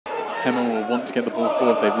Hemel will want to get the ball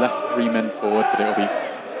forward. They've left 3 men forward, but it'll be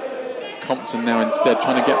Compton now instead,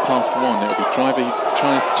 trying to get past one. It'll be Driver, he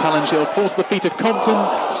tries to challenge, it'll force the feet of Compton,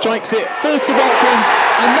 strikes it, falls to Watkins,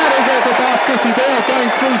 and that is it for Bath City. They are going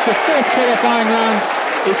through to the 4th qualifying round.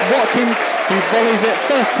 It's Watkins who volleys it,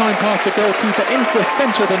 first time past the goalkeeper into the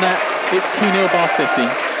centre of the net. It's 2-0 Bath City.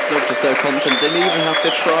 Looked as though Compton didn't even have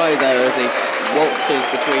to try there as he waltzes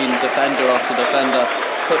between defender after defender,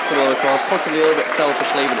 puts the ball across, possibly a little bit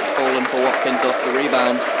selfishly, but it's fallen for Watkins off the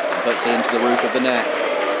rebound and puts it into the roof of the net.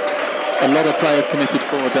 A lot of players committed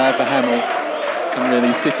forward there for Hemel, and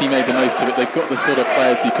really City made the most of it. They've got the sort of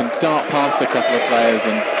players who can dart past a couple of players,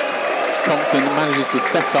 and Compton manages to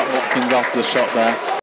set up Watkins after the shot there.